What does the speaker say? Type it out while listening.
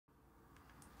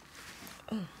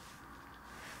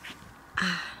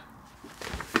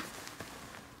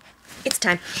It's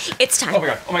time. It's time. Oh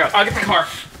my god, I'll get the car.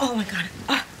 Oh my god.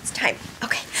 Oh, it's time.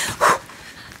 Okay.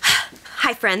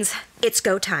 Hi, friends. It's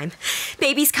go time.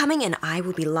 Baby's coming, and I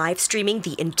will be live streaming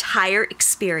the entire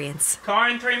experience. Car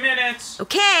in 3 minutes.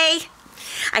 Okay.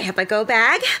 I have my go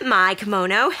bag, my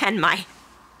kimono, and my...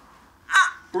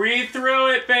 Breathe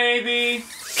through it, baby.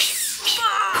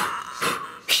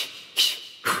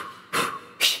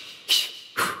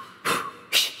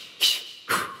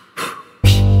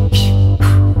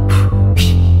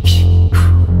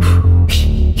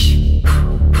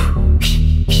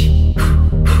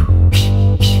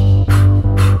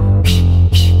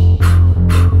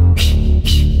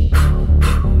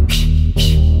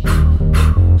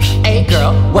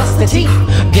 What's the tea?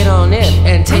 Get on in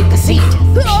and take a seat.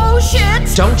 Oh,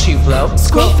 shit! Don't you blow?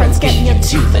 Squirrel friends getting you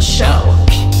to the show.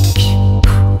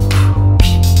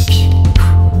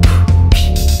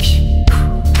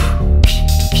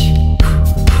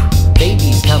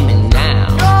 Baby's coming now.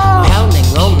 Oh.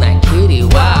 Pounding on that kitty.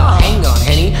 Wow. Oh. Hang on,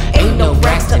 Henny. Ain't no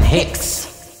Braxton Hicks.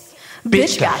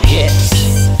 Bitch got hips.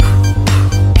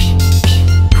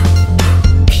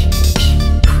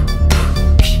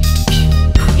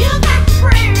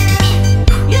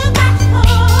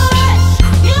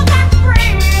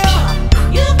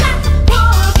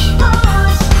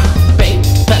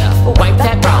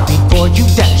 You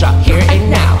death drop here and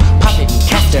now. Poppin'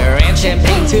 castor and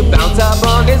champagne to bounce up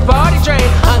on his party train.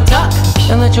 Untuck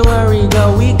and let your worry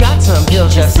go. We got some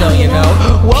pills just so you know.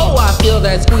 Whoa, I feel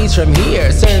that squeeze from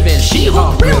here. Serving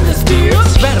She-Hulk realness, dear.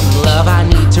 Spread 'em love, I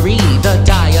need to read the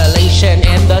dilation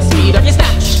and the speed of your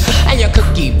snatch and your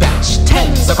cookie batch.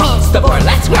 10s across the board,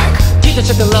 let's work. Keep the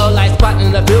chicken low, light spot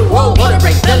in the view. Whoa, water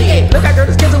break, bellyache. Look out, girl,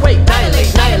 this kid's awake. Dilate,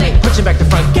 annihilate. Pushing back the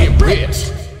front, get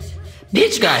ripped.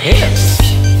 Bitch got hips.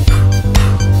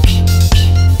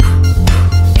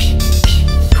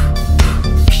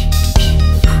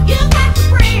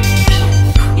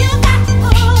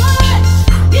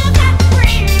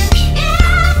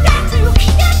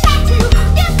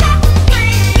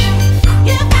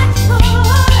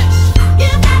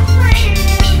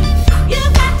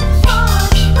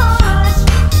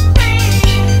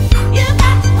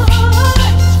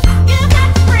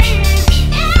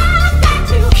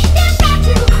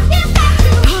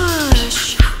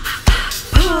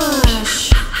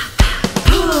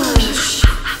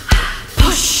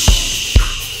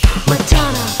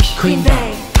 Queen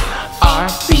Bey,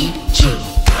 RBG,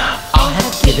 all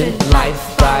have given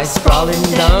life by sprawling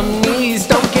dumb knees.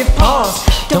 Don't give pause,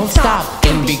 don't stop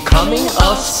in becoming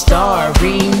a star.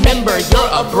 Remember,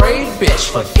 you're a brave bitch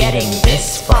for getting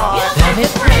this far. Velvet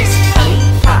purse, honey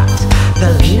pot,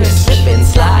 the leaner slip and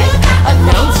slide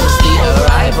announces the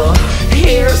arrival.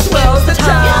 Here swells the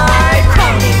tide.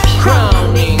 Crowning,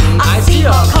 crowning, I see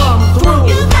her come through.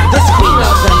 This queen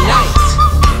of the night.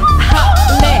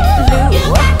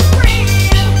 Hallelujah.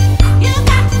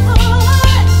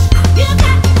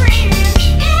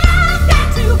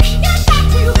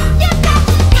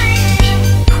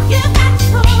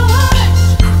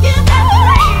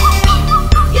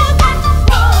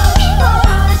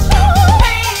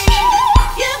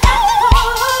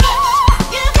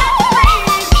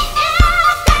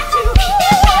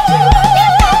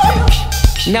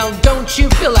 Now don't you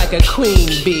feel like a queen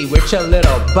bee with your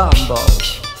little bumble?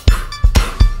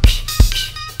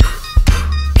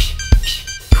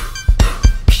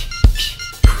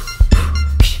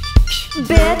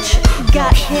 Bitch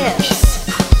got hips.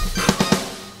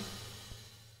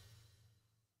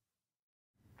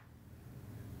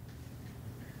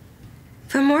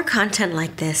 For more content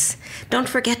like this, don't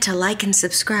forget to like and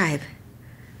subscribe.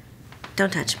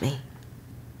 Don't touch me.